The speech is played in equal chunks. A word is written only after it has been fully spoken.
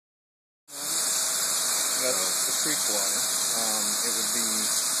That's the creek water. It would be,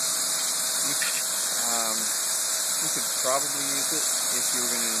 you could probably use it if you were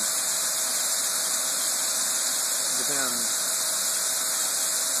going to, depends.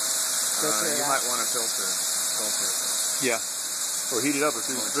 You might want to filter it. Yeah. Or heat it up if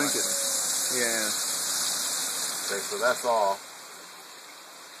you drink it. Yeah. Okay, so that's all.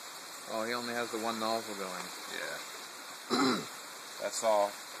 Oh, he only has the one nozzle going. Yeah. That's all.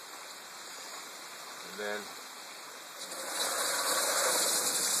 And then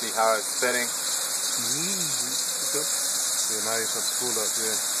see how it's setting. Yeah, now you have to pull up,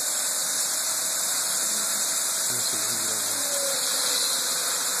 yeah.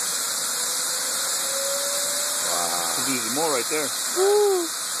 Wow. There's even more right there. Woo!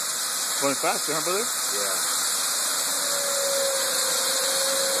 Going faster, huh, brother? Yeah.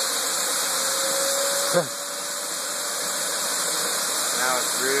 Now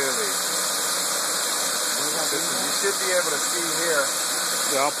it's really. You should be able to see here.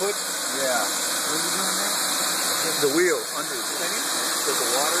 The output? Yeah. What are you doing there? The wheel under it's spinning, so the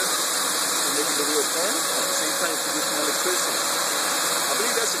water is making the wheel turn at the same time it's producing electricity. I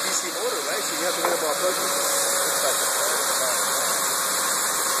believe that's a DC motor, right? So you have to worry about plugging.